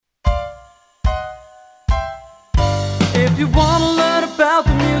If you want to learn about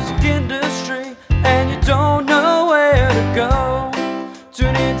the music industry and you don't know where to go,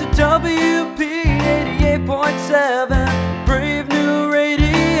 tune in to WP 88.7, Brave New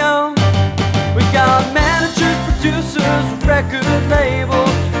Radio. We got managers, producers, record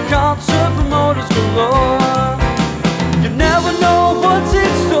labels, concert promoters galore. You never know what's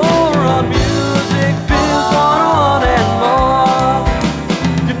in store on Music Biz 101 and more.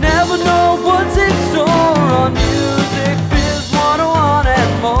 You never know what's in store on Music Biz 101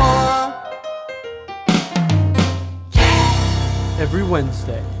 and more. Yeah. Every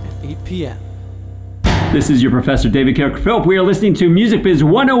Wednesday at 8 p.m. This is your Professor David Kirk-Philp. We are listening to Music Biz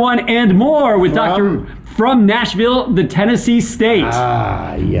 101 and more with Dr. from Nashville, the Tennessee State.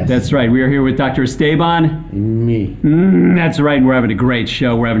 Ah, yes. That's right. We are here with Dr. Esteban. Me. That's right. We're having a great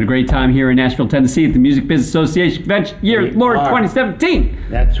show. We're having a great time here in Nashville, Tennessee at the Music Business Association Convention Year Lord 2017.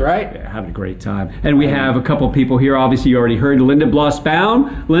 That's right. Yeah, having a great time. And we have a couple people here. Obviously, you already heard Linda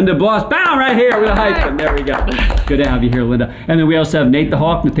Bloss-Baum. Linda Bloss-Baum right here with a hyphen. There we go. Good to have you here, Linda. And then we also have Nate the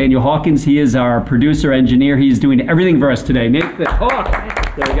Hawk, Nathaniel Hawkins. He is our producer, engineer. He's doing everything for us today. Nate the Hawk.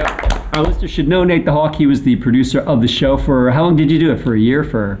 There we go. Our listeners should know Nate the Hawk. He was the producer of the show for, how long did you do it? For a year?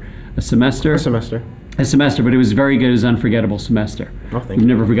 For a semester? A semester. A semester, but it was very good. It was an unforgettable semester. Oh, thank We've you.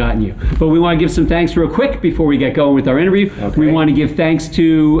 never forgotten you. But we want to give some thanks real quick before we get going with our interview. Okay. We want to give thanks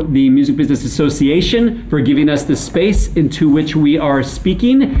to the Music Business Association for giving us the space into which we are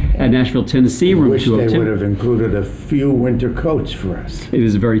speaking at Nashville, Tennessee, room Wish they 202. would have included a few winter coats for us. It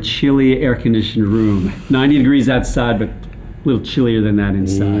is a very chilly, air-conditioned room. 90 degrees outside, but a little chillier than that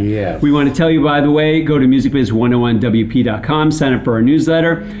inside. Yes. We want to tell you, by the way, go to musicbiz101wp.com, sign up for our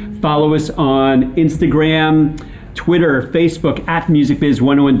newsletter, follow us on Instagram, Twitter, Facebook at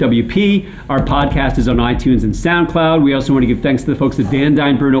MusicBiz101WP. Our podcast is on iTunes and SoundCloud. We also want to give thanks to the folks at Van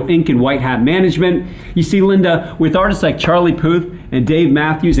Dyne Bruno Inc. and White Hat Management. You see, Linda, with artists like Charlie Puth and Dave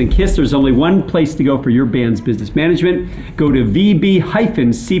Matthews and Kiss, there's only one place to go for your band's business management. Go to vb-cpa.com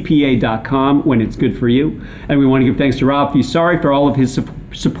when it's good for you. And we want to give thanks to Rob Fusari for all of his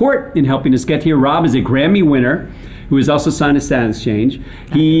support in helping us get here. Rob is a Grammy winner who is also signed to SoundExchange.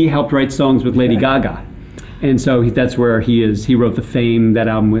 He helped write songs with Lady Gaga. And so that's where he is. He wrote The Fame, that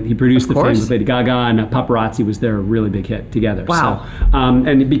album. He produced The Fame with Lady Gaga, and Paparazzi was their really big hit together. Wow. So,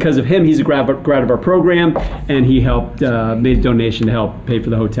 and because of him, he's a grad of our program, and he helped, made a donation to help pay for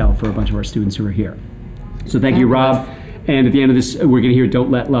the hotel for a bunch of our students who are here. So thank you, Rob. And at the end of this, we're going to hear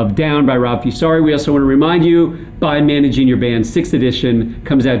Don't Let Love Down by Rob Fusari. We also want to remind you, By Managing Your Band 6th edition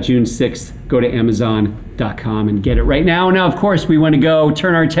comes out June 6th. Go to Amazon.com and get it right now. Now, of course, we want to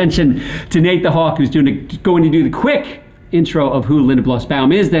turn our attention to Nate the Hawk, who's going to do the quick intro of who Linda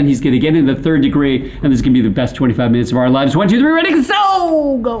Bloss-Baum is. Then he's going to get into the third degree, and this is going to be the best 25 minutes of our lives. 1, 2, 3, ready,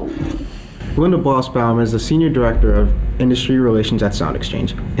 so go! Linda Bloss-Baum is the Senior Director of Industry Relations at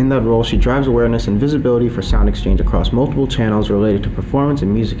SoundExchange. In that role, she drives awareness and visibility for SoundExchange across multiple channels related to performance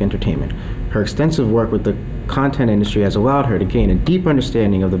and music entertainment. Her extensive work with the content industry has allowed her to gain a deep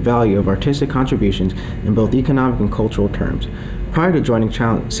understanding of the value of artistic contributions in both economic and cultural terms. Prior to joining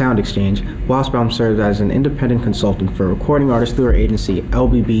SoundExchange, Bloss-Baum served as an independent consultant for recording artists through her agency,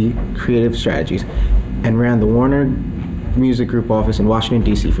 LBB Creative Strategies, and ran the Warner Music Group office in Washington,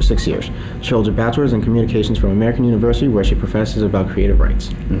 D.C. for 6 years. She holds a bachelor's in communications from American University, where she professes about creative rights.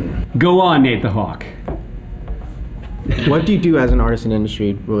 Go on, Nate the Hawk. What do you do as an artist and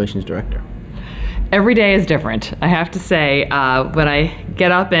industry relations director? Every day is different, I have to say. When I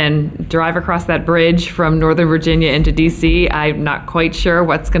get up and drive across that bridge from Northern Virginia into DC, I'm not quite sure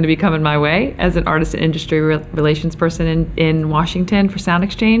what's going to be coming my way as an artist and industry relations person in Washington for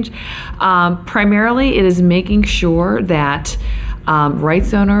SoundExchange. Primarily, it is making sure that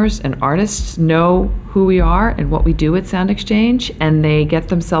rights owners and artists know who we are and what we do at SoundExchange, and they get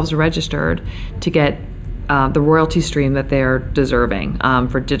themselves registered to get the royalty stream that they're deserving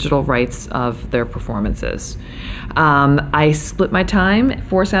for digital rights of their performances. I split my time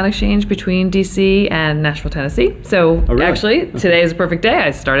for SoundExchange between DC and Nashville, Tennessee. So really? Actually, today is a perfect day.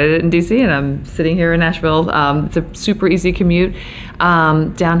 I started it in DC and I'm sitting here in Nashville. It's a super easy commute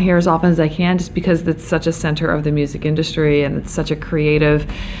down here as often as I can, just because it's such a center of the music industry and it's such a creative,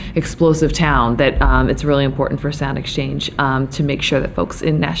 explosive town that it's really important for SoundExchange to make sure that folks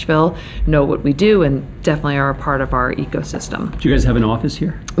in Nashville know what we do and definitely are a part of our ecosystem. Do you guys have an office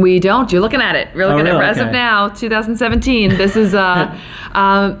here? We don't. You're looking at it. We're looking at it as Okay. of now, 2017. This is, but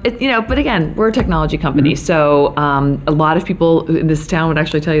again, we're a technology company, so a lot of people in this town would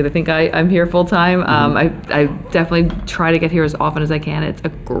actually tell you they think I'm here full time. I definitely try to get here as often as I can. It's a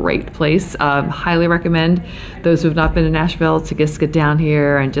great place. Highly recommend those who have not been to Nashville to just get down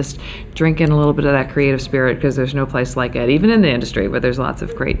here and just drink in a little bit of that creative spirit, because there's no place like it, even in the industry where there's lots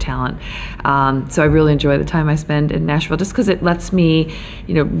of great talent. So I really enjoy the time I spend in Nashville, just because it lets me,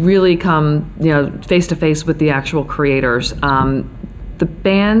 really come, face to face with the actual creators. The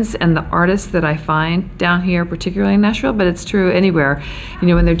bands and the artists that I find down here, particularly in Nashville, but it's true anywhere,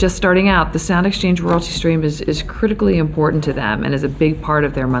 when they're just starting out, the SoundExchange royalty stream is critically important to them and is a big part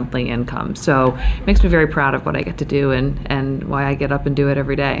of their monthly income. So it makes me very proud of what I get to do and why I get up and do it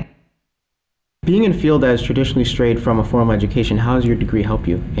every day. Being in a field that is traditionally strayed from a formal education, how does your degree help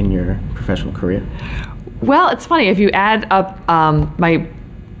you in your professional career? Well, it's funny, if you add up my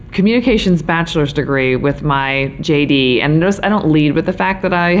communications bachelor's degree with my JD, and notice I don't lead with the fact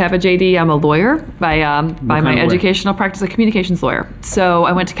that I have a JD. I'm a lawyer by my educational practice, a communications lawyer. So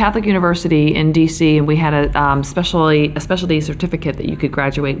I went to Catholic University in DC, and we had a specialty certificate that you could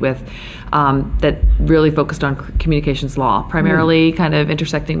graduate with that really focused on communications law, primarily kind of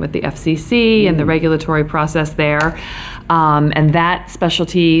intersecting with the FCC and the regulatory process there. And that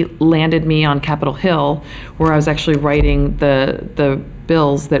specialty landed me on Capitol Hill, where I was actually writing the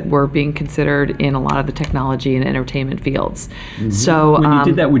bills that were being considered in a lot of the technology and entertainment fields. So when you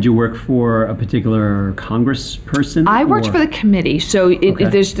did that, would you work for a particular congressperson? I worked for the committee. So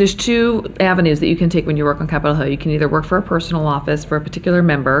there's two avenues that you can take when you work on Capitol Hill. You can either work for a personal office for a particular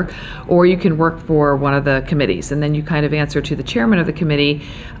member, or you can work for one of the committees, and then you kind of answer to the chairman of the committee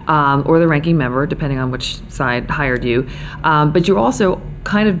or the ranking member, depending on which side hired you. But you also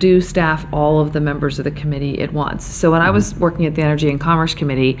kind of do staff all of the members of the committee at once. So when I was working at the Energy and Commerce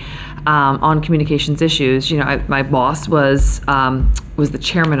Committee on communications issues, my boss was the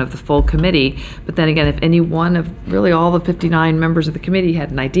chairman of the full committee. But then again, if any one of really all the 59 members of the committee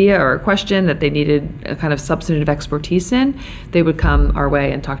had an idea or a question that they needed a kind of substantive expertise in, they would come our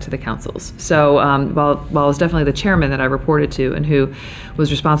way and talk to the councils. So while I was definitely the chairman that I reported to and who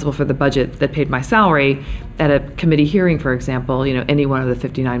was responsible for the budget that paid my salary, at a committee hearing, for example, any one of the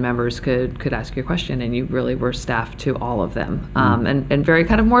 59 members could ask you a question, and you really were staffed to all of them. And very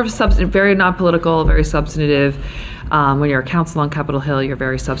kind of more of a very non-political, very substantive. When you're a council on Capitol Hill, you're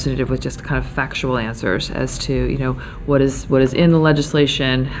very substantive with just kind of factual answers as to what is in the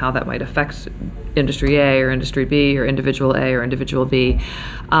legislation, how that might affect industry A or industry B or individual A or individual B.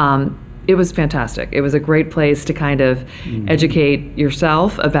 It was fantastic. It was a great place to kind of educate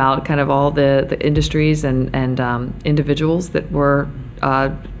yourself about kind of all the industries and individuals that were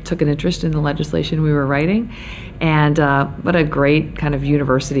took an interest in the legislation we were writing. And what a great kind of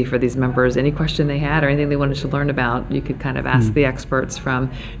university for these members. Any question they had or anything they wanted to learn about, you could kind of ask the experts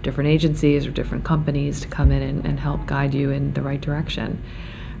from different agencies or different companies to come in and help guide you in the right direction.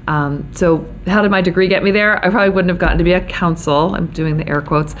 So how did my degree get me there? I probably wouldn't have gotten to be a counsel, I'm doing the air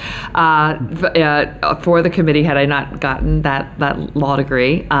quotes, for the committee had I not gotten that law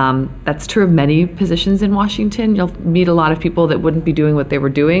degree. That's true of many positions in Washington. You'll meet a lot of people that wouldn't be doing what they were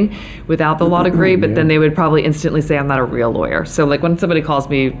doing without the law degree, but then they would probably instantly say, I'm not a real lawyer. So like when somebody calls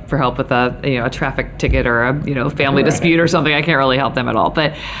me for help with a traffic ticket or a family dispute or something, I can't really help them at all.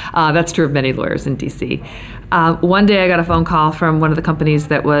 But that's true of many lawyers in DC. One day I got a phone call from one of the companies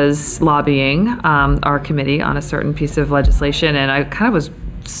that was lobbying our committee on a certain piece of legislation, and I kind of was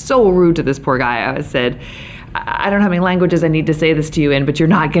so rude to this poor guy. I said, I don't have any languages I need to say this to you in, but you're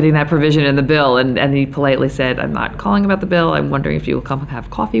not getting that provision in the bill. And he politely said, I'm not calling about the bill. I'm wondering if you will come have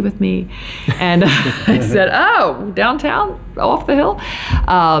coffee with me. And I said, oh, downtown, off the hill?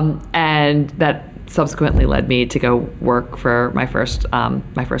 And that subsequently led me to go work for my first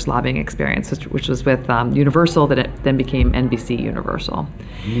lobbying experience, which was with Universal, that it then became NBC Universal.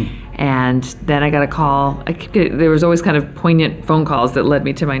 And then I got a call. There was always kind of poignant phone calls that led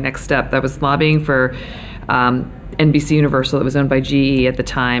me to my next step. I was lobbying for NBC Universal that was owned by GE at the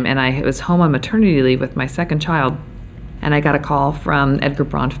time, and I was home on maternity leave with my second child. And I got a call from Edgar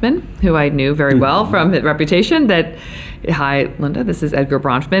Bronfman, who I knew very well from his reputation, that, hi, Linda, this is Edgar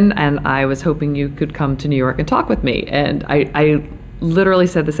Bronfman, and I was hoping you could come to New York and talk with me. And I literally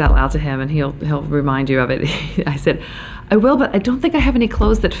said this out loud to him, and he'll remind you of it. I said, I will, but I don't think I have any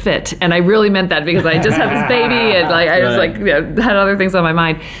clothes that fit. And I really meant that, because I just had this baby, and I was had other things on my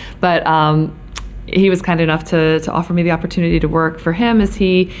mind. But he was kind enough to offer me the opportunity to work for him as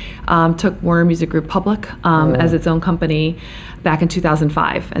he took Warner Music Group public as its own company back in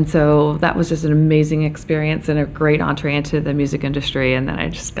 2005. And so that was just an amazing experience and a great entree into the music industry. And then I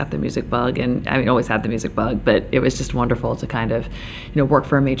just got the music bug, and I always had the music bug, but it was just wonderful to kind of, work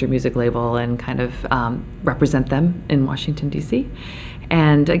for a major music label and kind of represent them in Washington, D.C.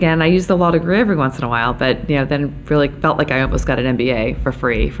 And again, I use the law degree every once in a while, but then really felt like I almost got an MBA for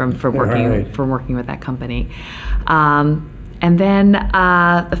free from working with that company. And then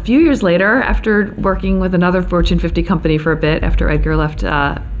a few years later, after working with another Fortune 50 company for a bit, after Edgar left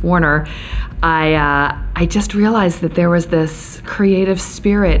Warner, I just realized that there was this creative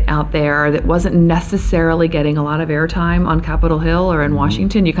spirit out there that wasn't necessarily getting a lot of airtime on Capitol Hill or in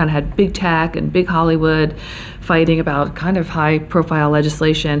Washington. You kind of had big tech and big Hollywood fighting about kind of high-profile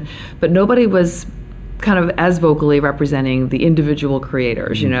legislation, but nobody was kind of as vocally representing the individual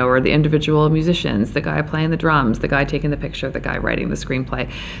creators, or the individual musicians, the guy playing the drums, the guy taking the picture, the guy writing the screenplay.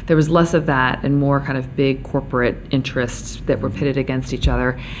 There was less of that and more kind of big corporate interests that were pitted against each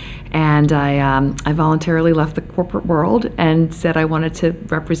other. And I voluntarily left the corporate world and said I wanted to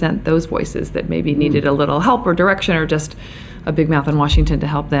represent those voices that maybe needed a little help or direction or just a big mouth in Washington to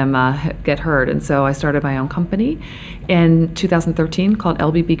help them get heard. And so I started my own company in 2013 called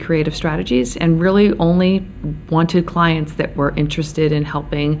LBB Creative Strategies, and really only wanted clients that were interested in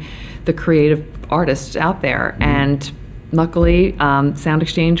helping the creative artists out there. And luckily,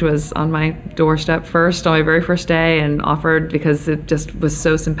 SoundExchange was on my doorstep first on my very first day and offered, because it just was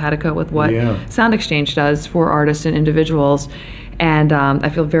so simpatico with what SoundExchange does for artists and individuals. And I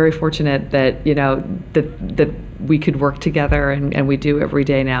feel very fortunate that that we could work together, and we do every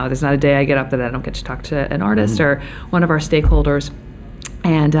day now. There's not a day I get up that I don't get to talk to an artist or one of our stakeholders.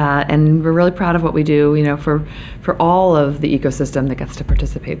 And we're really proud of what we do, for all of the ecosystem that gets to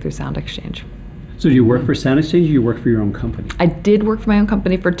participate through SoundExchange. So do you work for SoundExchange, or you work for your own company? I did work for my own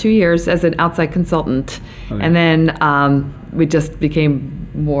company for 2 years as an outside consultant, and then we just became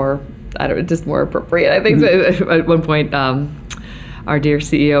more appropriate. I think so at one point. Our dear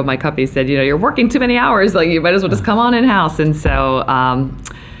CEO, Mike Huppy, said, you're working too many hours. Like, you might as well just come on in-house. And so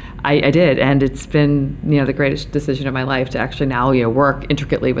I did, and it's been the greatest decision of my life to actually now work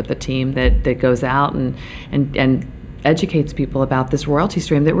intricately with the team that goes out and educates people about this royalty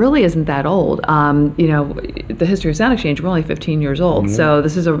stream that really isn't that old. The history of SoundExchange, we're only 15 years old. So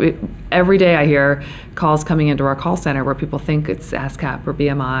this is every day I hear calls coming into our call center where people think it's ASCAP or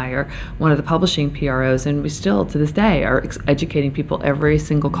BMI or one of the publishing PROs, and we still, to this day, are educating people every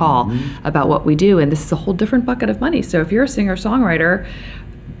single call about what we do. And this is a whole different bucket of money. So if you're a singer-songwriter,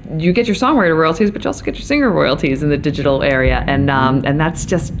 you get your songwriter royalties, but you also get your singer royalties in the digital area, and that's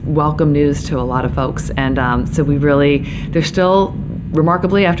just welcome news to a lot of folks. And so there's still,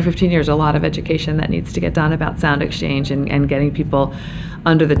 remarkably, after 15 years, a lot of education that needs to get done about SoundExchange and getting people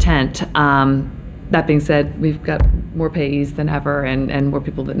under the tent. That being said, we've got more payees than ever, and more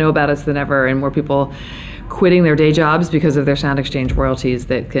people that know about us than ever, and more people quitting their day jobs because of their SoundExchange royalties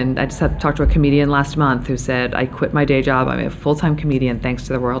I just had to talk to a comedian last month who said, I quit my day job, I'm a full-time comedian thanks to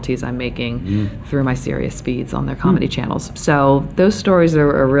the royalties I'm making through my Sirius feeds on their comedy channels. So those stories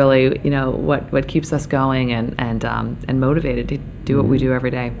are really, what keeps us going and motivated to do what we do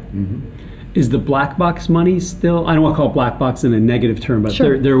every day. Is the black box money still, I don't want to call it black box in a negative term, but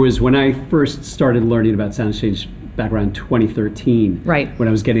there was, when I first started learning about SoundExchange back around 2013, when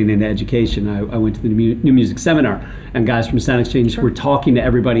I was getting into education, I went to the new music seminar, and guys from SoundExchange were talking to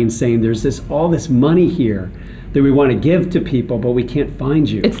everybody and saying, there's all this money here that we want to give to people, but we can't find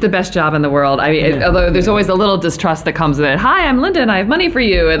you. It's the best job in the world. I mean, although there's always a little distrust that comes with it. Hi, I'm Linda, and I have money for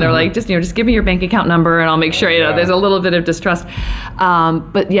you. And they're like, just give me your bank account number, and I'll make sure. There's a little bit of distrust.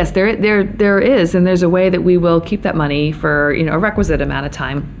 But yes, there is, and there's a way that we will keep that money for a requisite amount of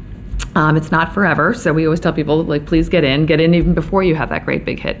time. It's not forever, so we always tell people, please get in even before you have that great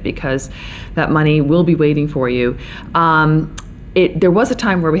big hit, because that money will be waiting for you. There was a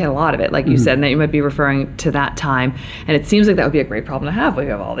time where we had a lot of it, like you said, and that you might be referring to that time. And it seems like that would be a great problem to have. We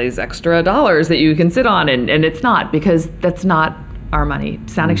have all these extra dollars that you can sit on, and it's not, because that's not our money.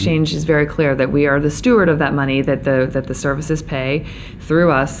 SoundExchange is very clear that we are the steward of that money that the services pay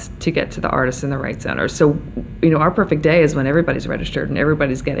through us to get to the artists and the rights owners. So, our perfect day is when everybody's registered and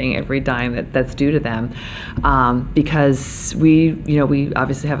everybody's getting every dime that's due to them, because we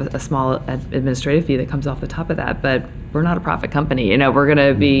obviously have a small administrative fee that comes off the top of that, but we're not a profit company. We're going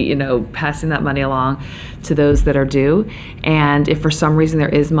to be, passing that money along to those that are due. And if for some reason there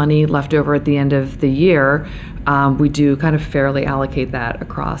is money left over at the end of the year, we do kind of fairly allocate that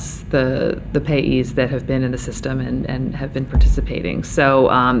across the payees that have been in the system and have been participating. So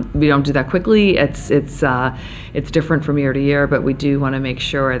we don't do that quickly. It's different from year to year, but we do want to make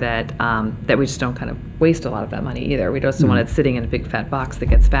sure that we just don't kind of waste a lot of that money either. We don't want it sitting in a big fat box that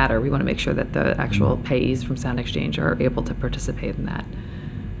gets fatter. We want to make sure that the actual payees from SoundExchange are able to participate in that.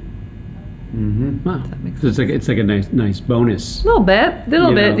 Wow. Does that make sense? So it's like a nice bonus. A little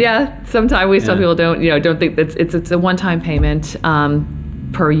bit, yeah. Sometimes we tell people don't think it's a one-time payment.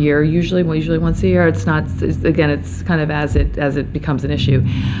 per year, usually once a year. It's not, again, it's kind of as it becomes an issue.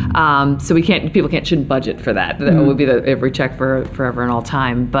 So people shouldn't budget for that. That would be every check for forever and all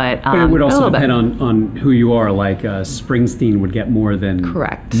time. But it would a also little bit. depend on who you are. Like Springsteen would get more than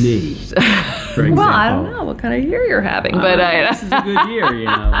Correct. me, for example. Well, I don't know what kind of year you're having, but this is a good year, you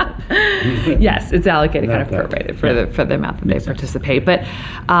know. yes, it's allocated kind of Not that. prorated for the amount that they participate.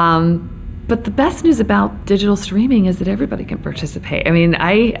 But the best news about digital streaming is that everybody can participate. I mean,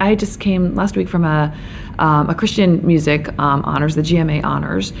 I just came last week from a Christian music honors, the GMA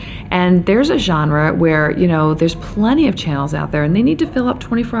honors, and there's a genre where, you know, there's plenty of channels out there, and they need to fill up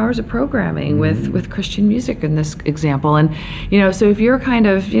 24 hours of programming with Christian music in this example. And, you know, so if you're kind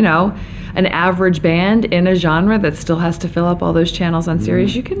of, you know, an average band in a genre that still has to fill up all those channels on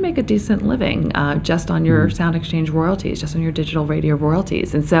Sirius, you can make a decent living just on your SoundExchange royalties, just on your digital radio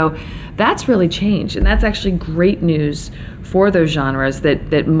royalties. And so that's really changed, and that's actually great news for those genres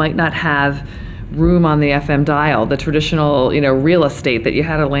that might not have room on the FM dial, the traditional, you know, real estate that you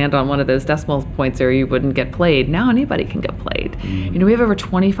had to land on one of those decimal points or you wouldn't get played. Now anybody can get played. You know, we have over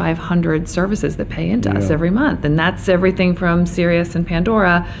 2,500 services that pay into us every month, and that's everything from Sirius and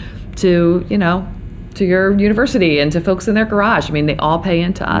Pandora to, you know, to your university and to folks in their garage. I mean, they all pay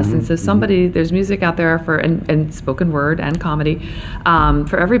into us. And so there's music out there for, and spoken word and comedy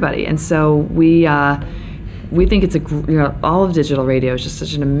for everybody. And so we think it's all of digital radio is just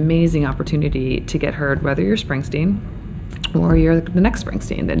such an amazing opportunity to get heard, whether you're Springsteen or you're the next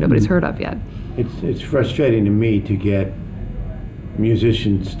Springsteen that nobody's heard of yet. It's frustrating to me to get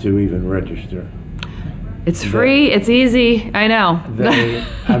musicians to even register. It's free, it's easy, I know.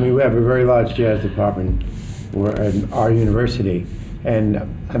 I mean, we have a very large jazz department at our university, and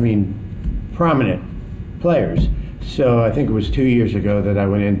I mean, prominent players. So I think it was 2 years ago that I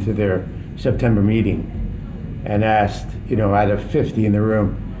went into their September meeting and asked, you know, out of 50 in the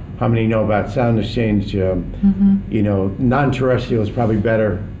room, how many know about SoundExchange? You know, non-terrestrial is probably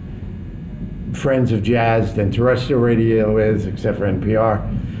better friends of jazz than terrestrial radio is, except for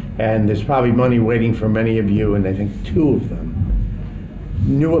NPR. And there's probably money waiting for many of you, and I think 2 of them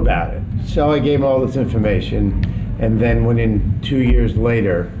knew about it. So I gave them all this information, and then went in 2 years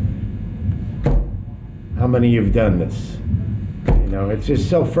later, how many of you have done this? You know, it's just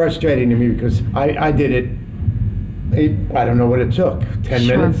so frustrating to me because I did it. I don't know what it took. 10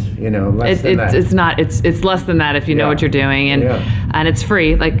 minutes, you know, less than that. It's less than that if you know what you're doing, and it's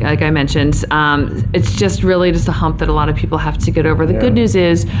free, like I mentioned. It's just really just a hump that a lot of people have to get over. The good news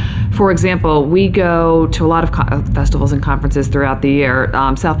is, for example, we go to a lot of festivals and conferences throughout the year.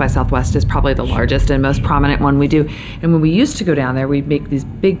 South by Southwest is probably the largest and most prominent one we do. And when we used to go down there, we'd make these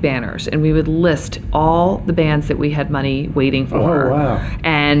big banners, and we would list all the bands that we had money waiting for. Oh, wow.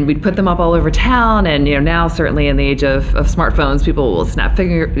 And we'd put them up all over town, and, you know, now certainly in the age of smartphones, people will snap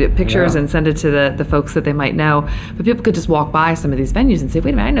pictures and send it to the folks that they might know. But people could just walk by some of these venues and say,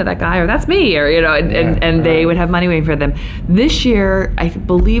 wait a minute, I know that guy, or that's me, or, you know, and they would have money waiting for them. This year, I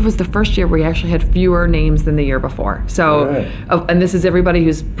believe, was the first year where we actually had fewer names than the year before. So, and this is everybody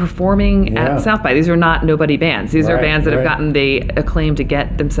who's performing at South by. These are not nobody bands. These are bands that have gotten the acclaim to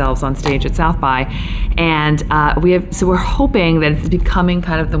get themselves on stage at South by. And we're hoping that it's becoming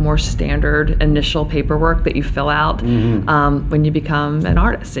kind of the more standard initial paperwork that you fill out when you become an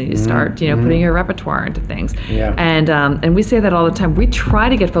artist and you start, you know, putting your repertoire into things. And we say that all the time. We try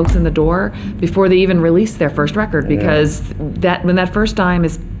to get folks in the door before they even release their first record, because that when that first dime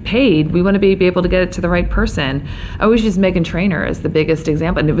is paid, we want to be able to get it to the right person. I always use Meghan Trainor as the biggest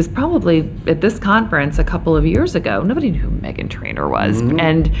example, and it was probably at this conference a couple of years ago. Nobody knew who Meghan Trainor was,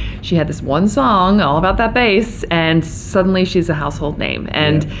 and she had this one song all about that bass, and suddenly she's a household name.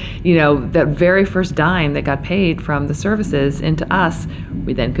 And you know, that very first dime that got paid from the services into us,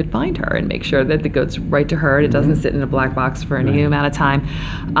 we then could find her and make sure that it goes right to her. It doesn't sit in a black box for any amount of time.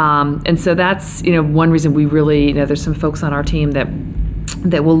 And so that's, you know, one reason we really, you know, there's some folks on our team that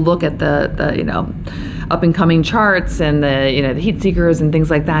will look at the you know, up and coming charts and the, you know, the heat seekers and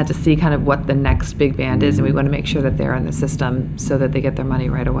things like that to see kind of what the next big band is, and we want to make sure that they're in the system so that they get their money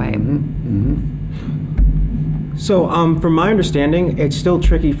right away. So, from my understanding, it's still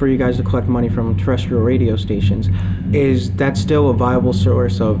tricky for you guys to collect money from terrestrial radio stations. Is that still a viable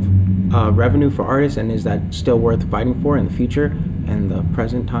source of revenue for artists, and is that still worth fighting for in the future and the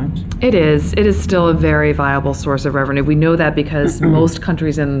present times? It is. It is still a very viable source of revenue. We know that because most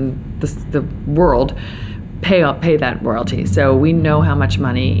countries in the world pay that royalty. So we know how much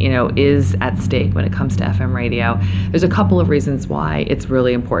money, you know, is at stake when it comes to FM radio. There's a couple of reasons why it's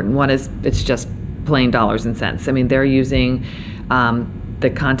really important. One is it's just plain dollars and cents. I mean, they're using the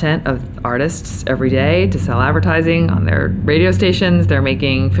content of artists every day to sell advertising on their radio stations. They're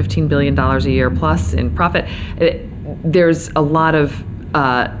making $15 billion a year plus in profit. There's a lot of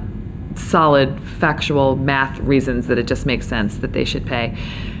solid, factual math reasons that it just makes sense that they should pay.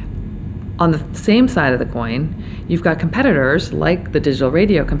 On the same side of the coin, you've got competitors like the digital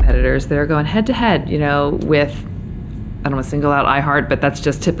radio competitors that are going head to head, with, I don't want to single out iHeart, but that's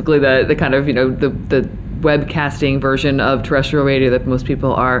just typically the kind of, the webcasting version of terrestrial radio that most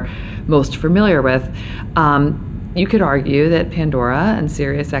people are most familiar with. You could argue that Pandora and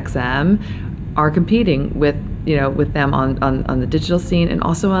SiriusXM are competing with them on the digital scene and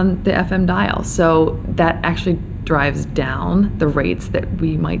also on the FM dial. So that actually drives down the rates that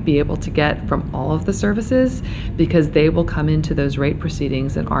we might be able to get from all of the services, because they will come into those rate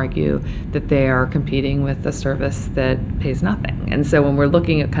proceedings and argue that they are competing with a service that pays nothing. And so when we're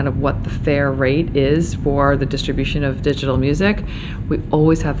looking at kind of what the fair rate is for the distribution of digital music, we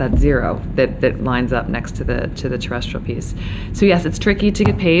always have that zero that lines up next to the terrestrial piece. So yes, it's tricky to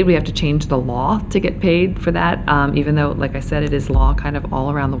get paid. We have to change the law to get paid for that, even though, like I said, it is law kind of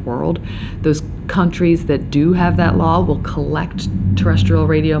all around the world. Those countries that do have that law will collect terrestrial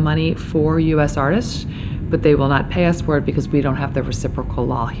radio money for U.S. artists, but they will not pay us for it because we don't have the reciprocal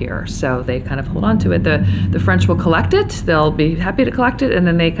law here. So they kind of hold on to it. The French will collect it. They'll be happy to collect it, and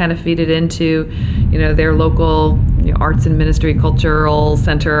then they kind of feed it into, their local arts and ministry cultural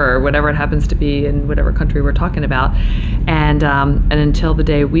center or whatever it happens to be in whatever country we're talking about. And until the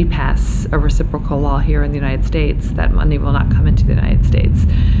day we pass a reciprocal law here in the United States, that money will not come into the United States.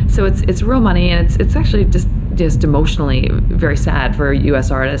 So it's real money, and it's actually just emotionally very sad for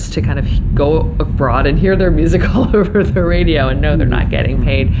U.S. artists to kind of go abroad and hear their music all over the radio and know they're not getting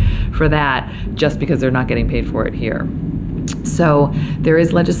paid for that just because they're not getting paid for it here. So there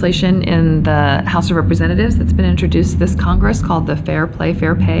is legislation in the House of Representatives that's been introduced this Congress called the Fair Play,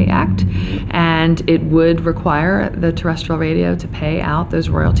 Fair Pay Act, and it would require the terrestrial radio to pay out those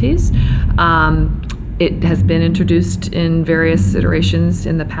royalties. It has been introduced in various iterations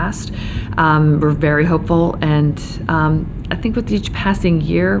in the past. We're very hopeful, and I think with each passing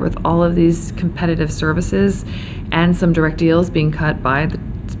year, with all of these competitive services and some direct deals being cut by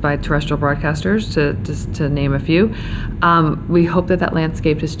terrestrial broadcasters, to name a few, we hope that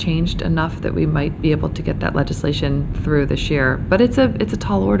landscape has changed enough that we might be able to get that legislation through this year. But it's a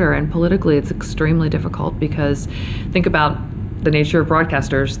tall order, and politically it's extremely difficult, because think about the nature of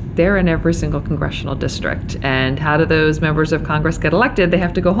broadcasters. They're in every single congressional district, and how do those members of Congress get elected? They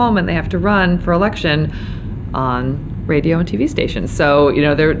have to go home and they have to run for election on radio and TV stations. So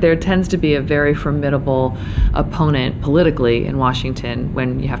there tends to be a very formidable opponent politically in Washington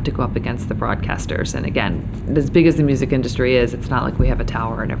when you have to go up against the broadcasters. And again, as big as the music industry is, it's not like we have a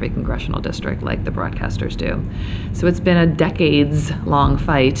tower in every congressional district like the broadcasters do. So it's been a decades-long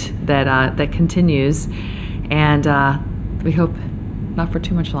fight that continues, and we hope not for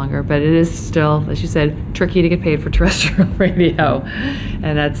too much longer, but it is still, as you said, tricky to get paid for terrestrial radio,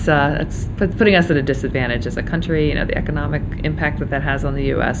 and that's putting us at a disadvantage as a country. The economic impact that has on the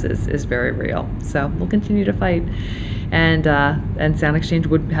U.S. is very real. So we'll continue to fight, and SoundExchange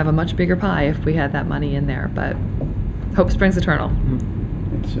would have a much bigger pie if we had that money in there. But hope springs eternal.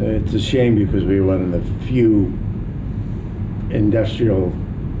 It's a shame, because we're one of the few industrial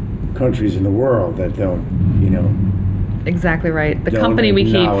countries in the world that don't, Exactly right. The don't company we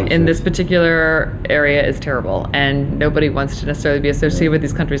keep in acknowledge this particular area is terrible, and nobody wants to necessarily be associated with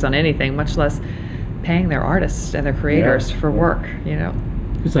these countries on anything, much less paying their artists and their creators for work.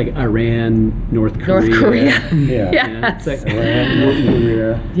 It's like Iran, North Korea. North Korea. Yeah. Yes. It's like, Iran, North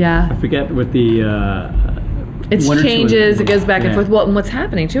Korea. Yeah. I forget what the It one or two changes. It goes back and yeah. forth. Well, and what's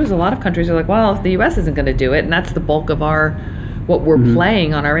happening too is a lot of countries are like, well, if the U.S. isn't going to do it, and that's the bulk of what we're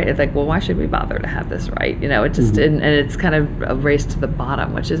playing on our rate, it's like, well, why should we bother to have this right? It just and it's kind of a race to the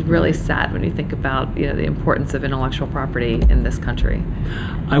bottom, which is really sad when you think about the importance of intellectual property in this country.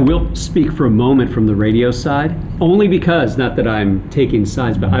 I will speak for a moment from the radio side, only because, not that I'm taking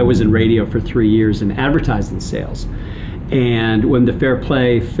sides, but I was in radio for 3 years in advertising sales. And when the Fair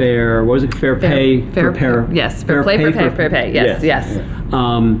Play, Fair Pay, yes, Fair Play, Fair Pay, yes.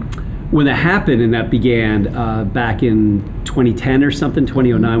 When that happened, and that began back in 2010 or something,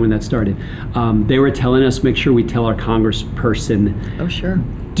 2009 when that started, they were telling us, make sure we tell our congressperson, Oh, sure.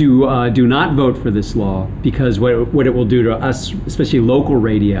 do not vote for this law, because what it will do to us, especially local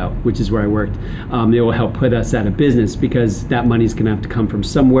radio, which is where I worked, it will help put us out of business, because that money's going to have to come from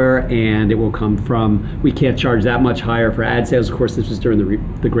somewhere, and it will come from, we can't charge that much higher for ad sales. Of course, this was during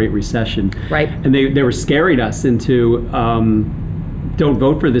the Great Recession. Right. And they were scaring us into, don't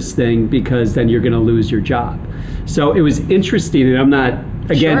vote for this thing, because then you're going to lose your job. So it was interesting, and I'm not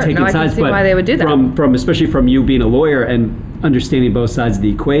again, Sure. taking No, I can sides, see but why they would do that. from especially from you being a lawyer and understanding both sides of the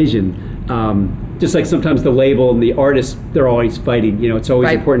equation. Just like sometimes the label and the artist, they're always fighting. It's always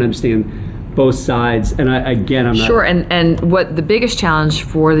Right. important to understand both sides. And I'm not Sure, and what the biggest challenge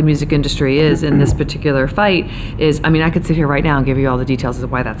for the music industry is in this particular fight is, I could sit here right now and give you all the details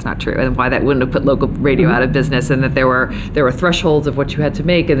of why that's not true and why that wouldn't have put local radio out of business, and that there were thresholds of what you had to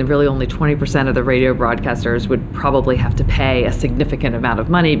make, and then really only 20% of the radio broadcasters would probably have to pay a significant amount of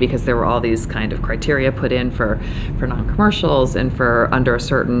money because there were all these kind of criteria put in for non-commercials and for under a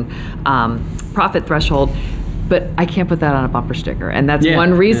certain profit threshold. But I can't put that on a bumper sticker, and that's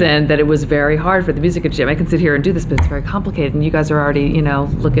one reason that it was very hard for the music industry. I can sit here and do this, but it's very complicated, and you guys are already,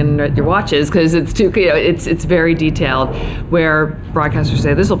 looking at your watches because it's too, it's very detailed. Where broadcasters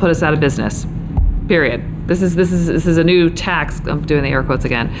say this will put us out of business, period. This is a new tax. I'm doing the air quotes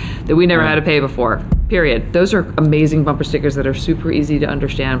again, that we never had to pay before. Period. Those are amazing bumper stickers that are super easy to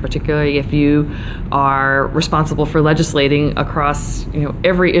understand, particularly if you are responsible for legislating across,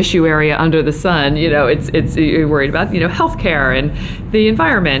 every issue area under the sun. It's you're worried about, healthcare and the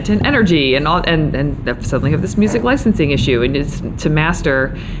environment and energy and all, and suddenly have this music licensing issue, and it's to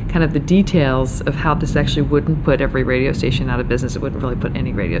master kind of the details of how this actually wouldn't put every radio station out of business. It wouldn't really put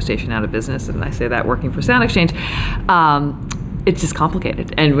any radio station out of business, and I say that working for SoundExchange. It's just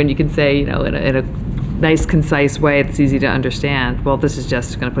complicated, and when you can say, in a nice, concise way that's easy to understand, well, this is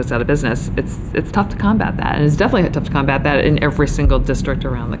just going to put us out of business, it's tough to combat that, and it's definitely tough to combat that in every single district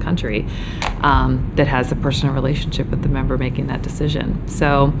around the country that has a personal relationship with the member making that decision.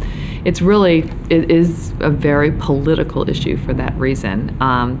 So it is a very political issue for that reason.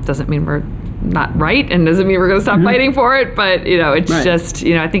 Doesn't mean we're not right, and doesn't mean we're going to stop fighting for it, but it's Right. just,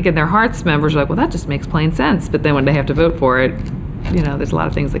 I think in their hearts, members are like, well, that just makes plain sense, but then when they have to vote for it, there's a lot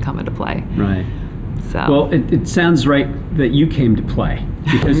of things that come into play. Right. So Well, it sounds right that you came to play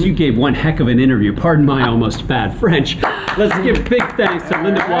because you gave one heck of an interview. Pardon my almost bad French. Let's give big thanks to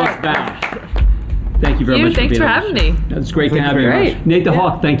Linda Bloss-Baum. Thank you very much Thanks for being for on having the show. me. It's great to Thank have you you. very much. Nate the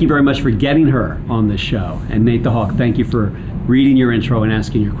Hawk, thank you very much for getting her on the show. And Nate the Hawk, thank you for reading your intro and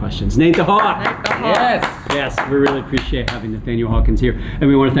asking your questions. Nate the Hawk. Yes, we really appreciate having Nathaniel Hawkins here. And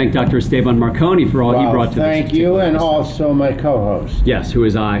we want to thank Dr. Esteban Marconi for all he brought to this. Thank you, and episode. also my co-host. Yes, who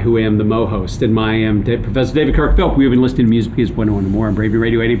is I, who am the Mo host, and I am Professor David Kirk Philp. We have been listening to Music Peace 101 and more on Bravey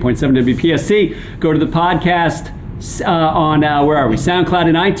Radio 88.7 WPSC. Go to the podcast on, where are we? SoundCloud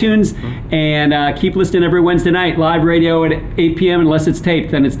and iTunes, and keep listening every Wednesday night, live radio at 8 p.m. unless it's taped,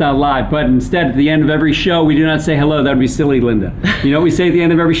 then it's not live. But instead, at the end of every show, we do not say hello. That would be silly, Linda. You know what we say at the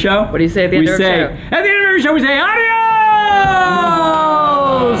end of every show? What do you say at the end of every show? At the end of every show, we say adios!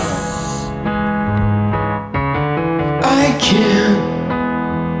 I can't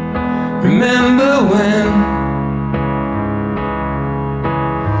remember when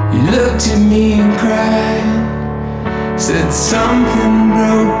you looked at me and cried, said something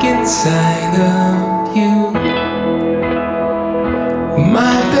broke inside of you.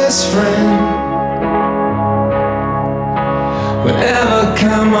 My best friend, whatever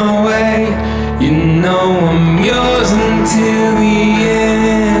come my way, you know I'm yours until the